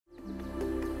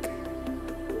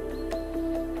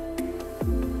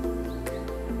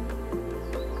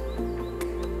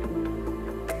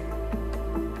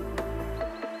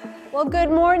Well, good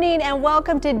morning and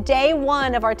welcome to day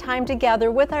one of our time together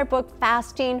with our book,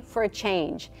 Fasting for a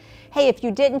Change. Hey, if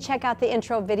you didn't check out the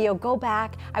intro video, go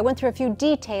back. I went through a few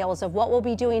details of what we'll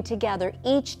be doing together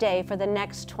each day for the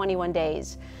next 21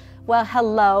 days. Well,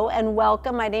 hello and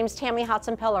welcome. My name's Tammy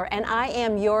Hotson-Piller and I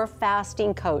am your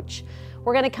fasting coach.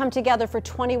 We're going to come together for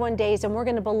 21 days and we're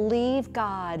going to believe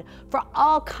God for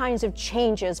all kinds of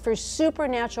changes, for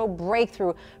supernatural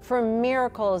breakthrough, for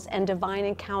miracles and divine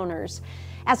encounters.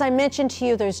 As I mentioned to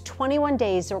you, there's 21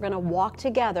 days that we're going to walk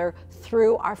together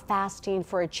through our fasting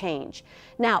for a change.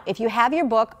 Now, if you have your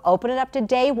book, open it up to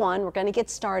day one. We're going to get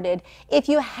started. If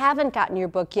you haven't gotten your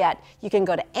book yet, you can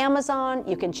go to Amazon.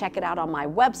 You can check it out on my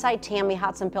website,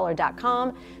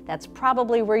 TammyHotsonPiller.com. That's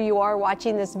probably where you are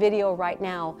watching this video right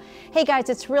now. Hey guys,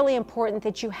 it's really important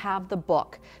that you have the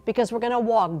book because we're going to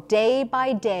walk day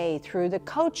by day through the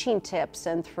coaching tips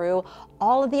and through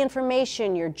all of the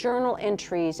information, your journal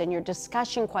entries and your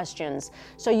discussion questions.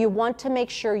 So you want to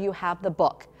make sure you have the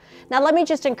book. Now let me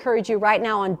just encourage you right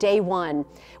now on day one.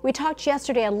 We talked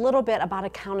yesterday a little bit about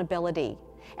accountability.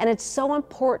 And it's so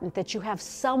important that you have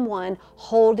someone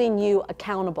holding you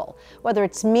accountable, whether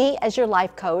it's me as your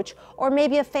life coach or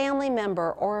maybe a family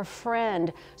member or a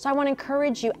friend. So I want to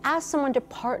encourage you, ask someone to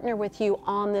partner with you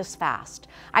on this fast.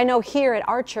 I know here at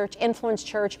our church, Influence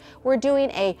Church, we're doing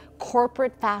a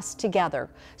corporate fast together.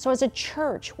 So as a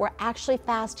church, we're actually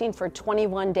fasting for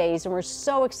 21 days and we're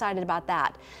so excited about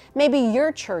that. Maybe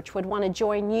your church would want to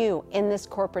join you in this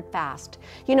corporate fast.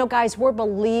 You know, guys, we're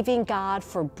believing God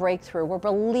for breakthrough. We're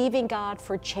believing God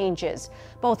for changes,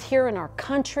 both here in our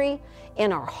country,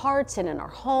 in our hearts, and in our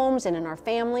homes, and in our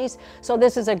families. So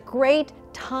this is a great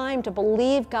time to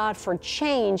believe God for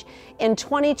change in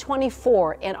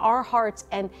 2024 in our hearts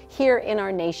and here in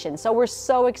our nation. So we're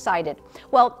so excited.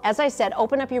 Well, as I said,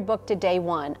 open up your book to day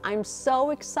one. I'm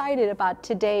so excited about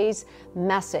today's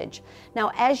message.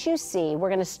 Now, as you see, we're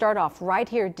going to start off right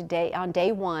here today on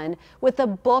day one with the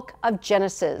book of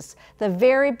Genesis, the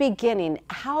very beginning,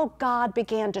 how God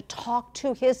began to talk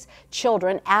to his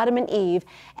children, Adam and Eve,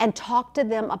 and talk to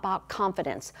them about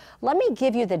confidence. Let me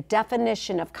give you the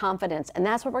definition of confidence, and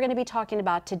that's what we're going to be talking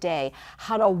about today,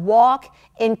 how to walk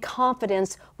in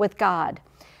confidence with God.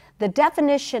 The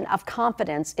definition of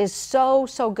confidence is so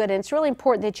good, and it's really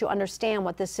important that you understand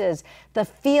what this is. The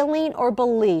feeling or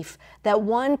belief that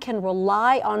one can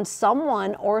rely on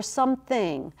someone or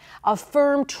something, a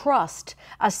firm trust,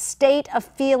 a state of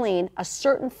feeling a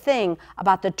certain thing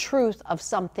about the truth of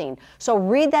something. So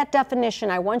read that definition.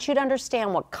 I want you to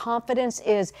understand what confidence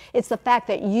is. It's the fact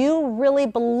that you really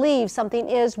believe something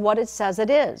is what it says it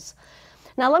is.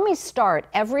 Now let me start.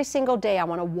 Every single day I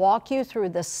want to walk you through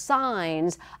the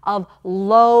signs of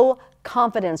low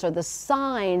confidence or the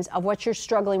signs of what you're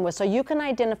struggling with so you can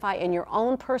identify in your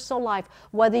own personal life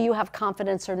whether you have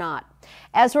confidence or not.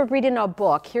 As we're reading our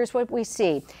book, here's what we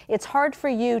see. It's hard for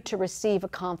you to receive a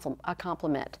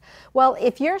compliment. Well,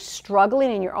 if you're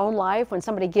struggling in your own life when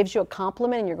somebody gives you a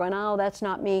compliment and you're going, oh, that's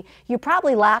not me, you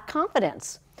probably lack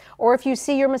confidence. Or if you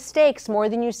see your mistakes more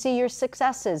than you see your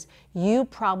successes, you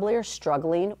probably are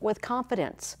struggling with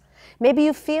confidence. Maybe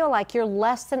you feel like you're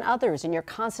less than others and you're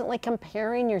constantly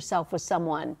comparing yourself with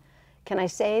someone. Can I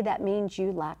say that means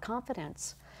you lack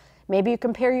confidence? Maybe you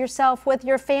compare yourself with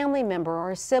your family member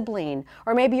or a sibling,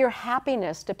 or maybe your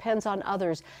happiness depends on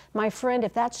others. My friend,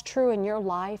 if that's true in your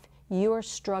life, you are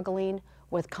struggling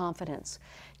with confidence.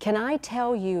 Can I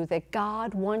tell you that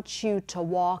God wants you to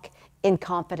walk in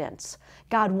confidence?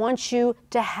 God wants you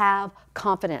to have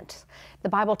confidence. The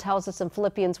Bible tells us in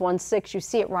Philippians 1:6, you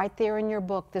see it right there in your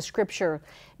book, the scripture,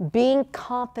 being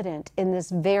confident in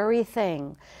this very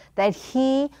thing, that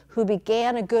he who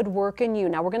began a good work in you.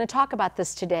 Now we're going to talk about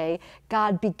this today.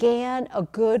 God began a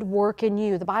good work in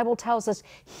you. The Bible tells us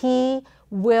he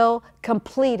will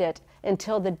complete it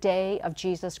until the day of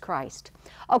Jesus Christ.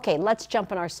 Okay, let's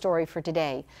jump in our story for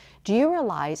today. Do you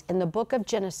realize in the book of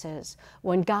Genesis,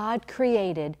 when God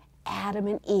created Adam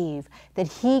and Eve, that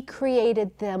he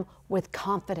created them with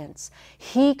confidence?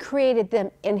 He created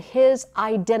them in his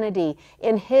identity,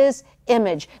 in his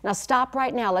image. Now stop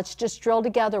right now. Let's just drill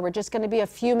together. We're just going to be a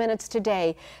few minutes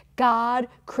today. God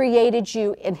created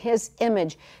you in his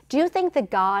image. Do you think that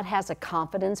God has a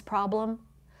confidence problem?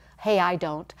 Hey, I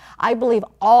don't. I believe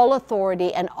all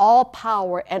authority and all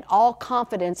power and all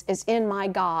confidence is in my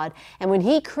God. And when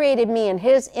he created me in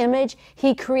his image,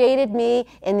 he created me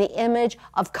in the image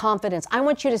of confidence. I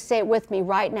want you to say it with me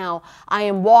right now. I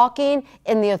am walking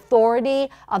in the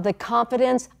authority of the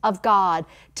confidence of God.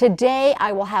 Today,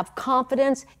 I will have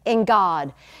confidence in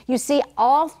God. You see,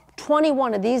 all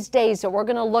 21 of these days that we're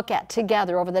going to look at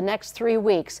together over the next 3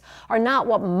 weeks are not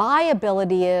what my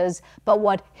ability is, but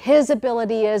what His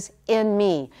ability is in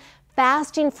me.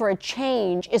 Fasting for a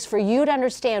change is for you to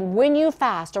understand when you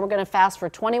fast, and we're going to fast for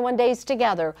 21 days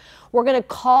together, we're going to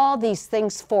call these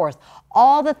things forth.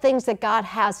 All the things that God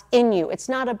has in you. It's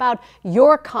not about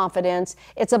your confidence.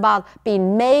 It's about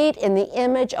being made in the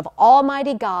image of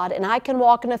Almighty God, and I can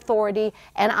walk in authority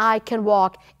and I can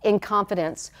walk in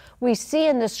confidence. We see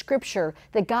in the scripture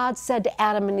that God said to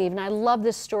Adam and Eve, and I love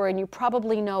this story and you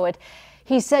probably know it.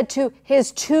 He said to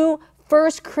His two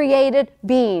first created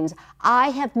beings,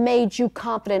 I have made you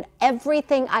confident.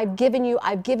 Everything I've given you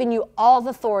all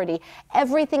the authority.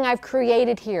 Everything I've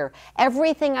created here,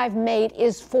 everything I've made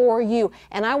is for you.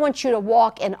 And I want you to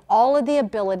walk in all of the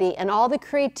ability and all the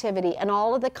creativity and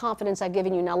all of the confidence I've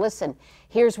given you. Now listen,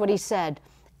 here's what He said.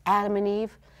 Adam and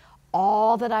Eve,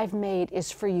 all that I've made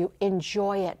is for you.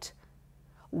 Enjoy it.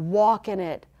 Walk in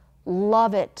it.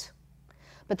 Love it.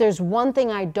 But there's one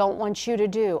thing I don't want you to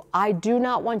do. I do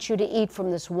not want you to eat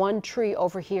from this one tree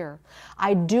over here.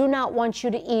 I do not want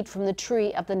you to eat from the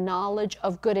tree of the knowledge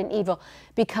of good and evil.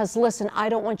 Because listen, I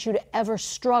don't want you to ever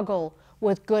struggle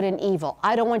with good and evil.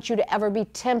 I don't want you to ever be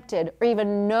tempted or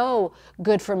even know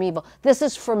good from evil. This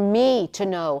is for me to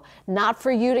know, not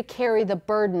for you to carry the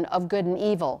burden of good and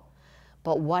evil.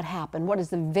 But what happened? What is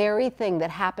the very thing that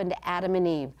happened to Adam and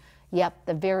Eve? Yep,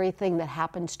 the very thing that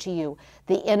happens to you.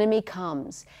 The enemy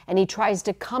comes and he tries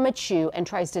to come at you and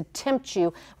tries to tempt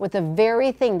you with the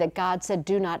very thing that God said,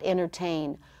 do not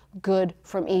entertain, good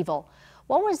from evil.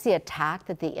 What was the attack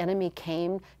that the enemy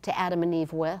came to Adam and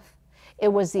Eve with?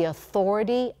 It was the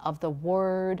authority of the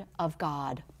Word of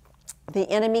God. The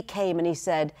enemy came and he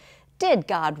said, did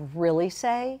God really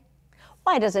say?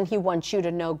 Why doesn't He want you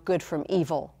to know good from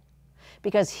evil?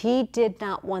 Because He did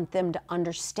not want them to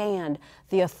understand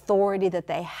the authority that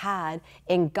they had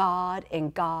in God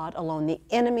and God alone. The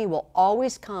enemy will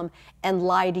always come and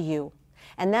lie to you.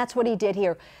 And that's what he did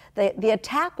here. The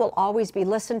attack will always be,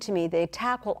 listen to me, the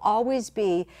attack will always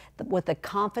be with the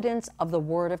confidence of the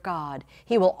Word of God.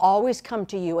 He will always come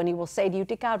to you and he will say to you,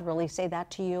 did God really say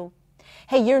that to you?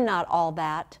 Hey, you're not all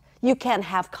that. You can't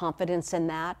have confidence in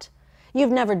that.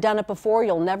 You've never done it before.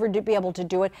 You'll never be able to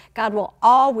do it. God will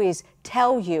always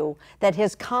tell you that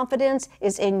His confidence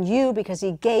is in you because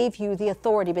He gave you the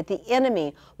authority, but the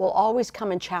enemy will always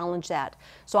come and challenge that.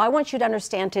 So I want you to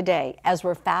understand today, as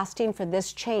we're fasting for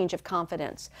this change of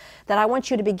confidence, that I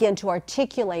want you to begin to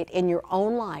articulate in your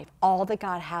own life all that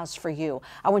God has for you.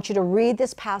 I want you to read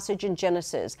this passage in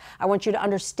Genesis. I want you to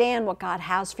understand what God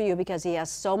has for you because He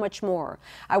has so much more.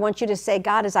 I want you to say,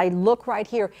 God, as I look right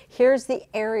here, here's the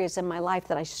areas in my life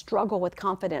that I struggle with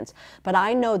confidence, but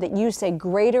I know that You say,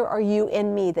 greater are You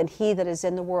in me than he that is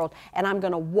in the world, and I'm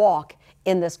going to walk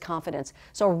in this confidence.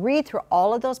 So read through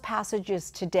all of those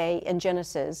passages today in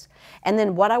Genesis, and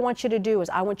then what I want you to do is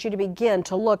I want you to begin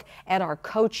to look at our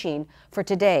coaching for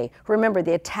today. Remember,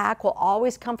 the attack will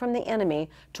always come from the enemy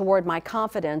toward my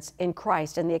confidence in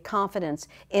Christ and the confidence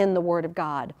in the Word of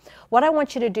God. What I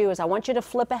want you to do is I want you to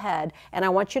flip ahead and I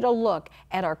want you to look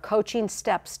at our coaching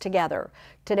steps together.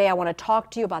 Today I want to talk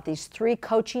to you about these 3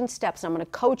 coaching steps. I'm going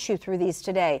to coach you through these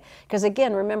today because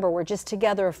again, remember, we're just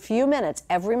together a few minutes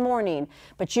every morning,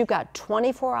 but you've got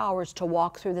 24 hours to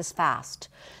walk through this fast.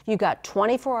 You've got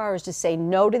 24 hours to say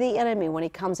no to the enemy when he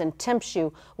comes and tempts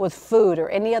you with food or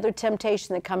any other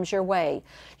temptation that comes your way.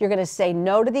 You're going to say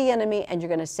no to the enemy and you're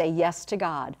going to say yes to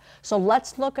God. So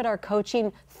let's look at our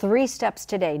coaching 3 steps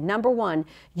today. Number 1,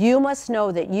 you must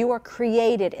know that you are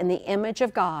created in the image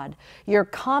of God. Your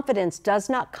confidence does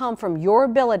not come from your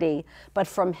ability, but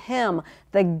from Him,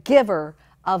 the giver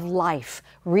of life.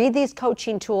 Read these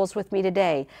coaching tools with me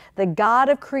today. The God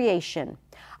of creation.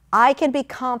 I can be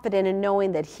confident in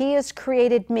knowing that He has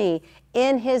created me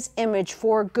in His image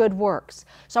for good works.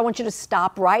 So I want you to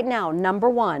stop right now, number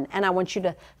 1, and I want you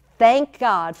to thank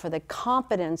God for the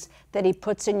confidence that He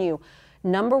puts in you.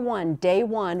 Number 1, day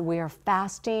 1, we are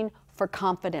fasting for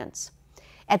confidence.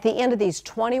 At the end of these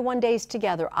 21 days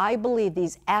together, I believe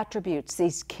these attributes,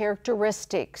 these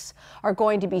characteristics are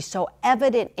going to be so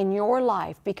evident in your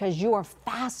life because you are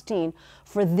fasting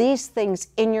for these things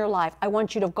in your life. I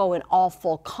want you to go in all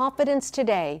full confidence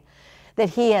today that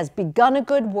He has begun a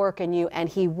good work in you and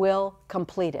He will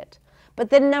complete it. But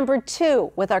then number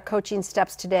 2, with our coaching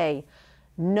steps today,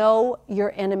 know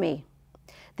your enemy.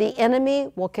 The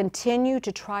enemy will continue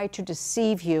to try to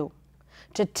deceive you,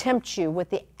 to tempt you with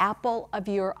the apple of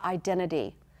your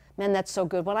identity. Man, that's so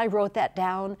good. When I wrote that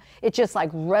down, it just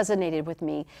like resonated with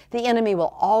me. The enemy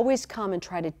will always come and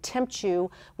try to tempt you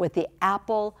with the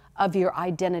apple of your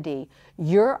identity.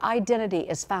 Your identity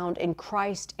is found in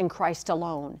Christ and Christ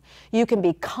alone. You can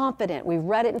be confident. We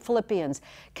read it in Philippians.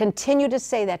 Continue to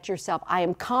say that to yourself. I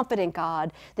am confident,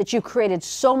 God, that you created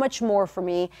so much more for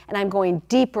me, and I'm going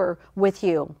deeper with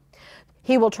you.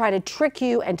 He will try to trick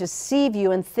you and deceive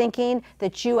you in thinking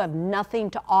that you have nothing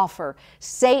to offer.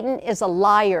 Satan is a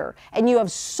liar, and you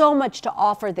have so much to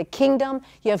offer the kingdom.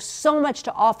 You have so much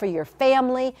to offer your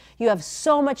family. You have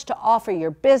so much to offer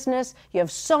your business. You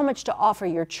have so much to offer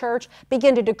your church.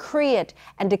 Begin to decree it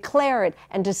and declare it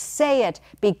and to say it.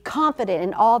 Be confident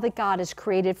in all that God has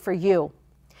created for you.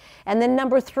 And then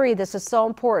number 3, this is so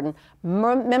important,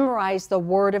 memorize the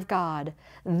Word of God.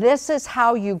 This is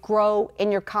how you grow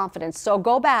in your confidence. So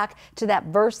go back to that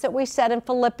verse that we said in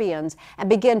Philippians and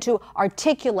begin to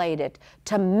articulate it,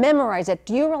 to memorize it.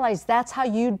 Do you realize that's how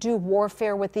you do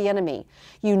warfare with the enemy?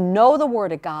 You know the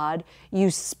Word of God, you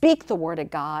speak the Word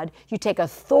of God, you take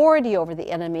authority over the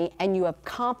enemy, and you have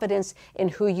confidence in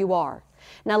who you are.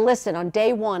 Now listen, on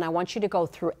day 1, I want you to go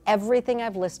through everything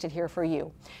I've listed here for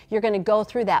you. You're going to go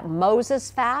through that Moses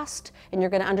fast, and you're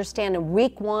going to understand in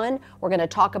week 1, we're going to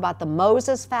talk about the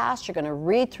Moses fast. You're going to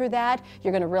read through that.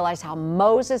 You're going to realize how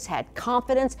Moses had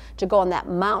confidence to go on that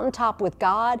mountaintop with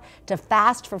God, to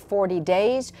fast for 40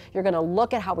 days. You're going to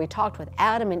look at how we talked with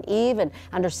Adam and Eve and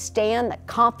understand the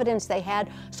confidence they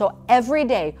had. So every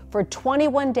day for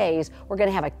 21 days, we're going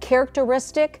to have a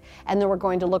characteristic, and then we're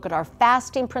going to look at our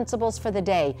fasting principles for the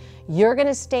day. You're going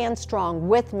to stand strong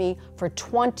with me for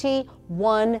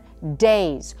 21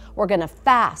 days. We're going to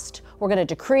fast. We're going to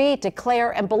decree,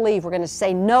 declare, and believe. We're going to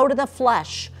say no to the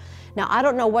flesh. Now, I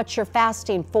don't know what you're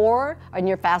fasting for and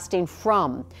you're fasting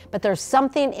from, but there's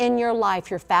something in your life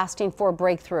you're fasting for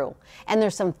breakthrough. And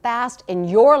there's some fast in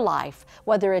your life,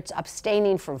 whether it's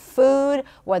abstaining from food,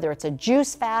 whether it's a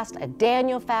juice fast, a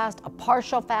Daniel fast, a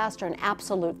partial fast, or an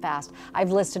absolute fast.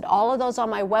 I've listed all of those on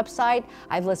my website.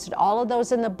 I've listed all of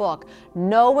those in the book.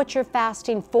 Know what you're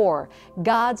fasting for.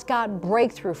 God's got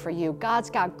breakthrough for you. God's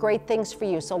got great things for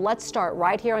you. So let's start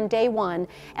right here on day 1,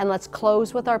 and let's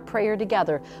close with our prayer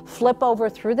together. Flip over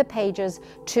through the pages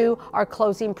to our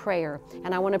closing prayer.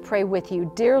 And I want to pray with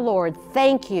you. Dear Lord,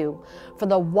 thank you for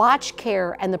the watch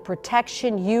care and the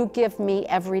protection you give me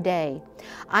every day.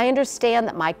 I understand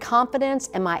that my confidence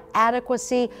and my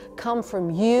adequacy come from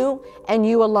you and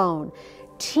you alone.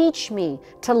 Teach me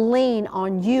to lean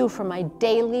on you for my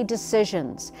daily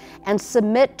decisions and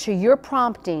submit to your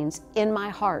promptings in my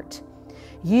heart.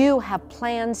 You have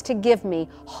plans to give me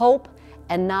hope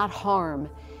and not harm.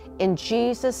 In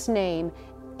Jesus' name,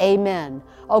 amen.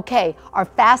 Okay, our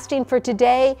fasting for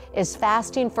today is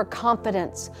fasting for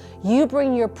confidence. You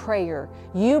bring your prayer,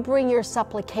 you bring your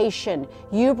supplication,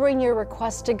 you bring your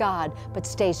request to God, but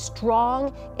stay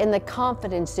strong in the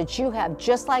confidence that you have,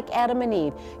 just like Adam and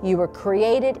Eve. You were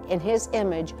created in His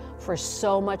image for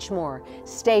so much more.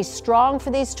 Stay strong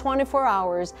for these 24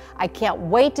 hours. I can't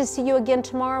wait to see you again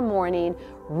tomorrow morning.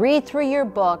 Read through your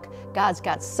book. God's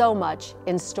got so much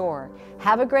in store.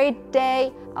 Have a great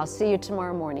day. I'll see you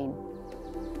tomorrow morning.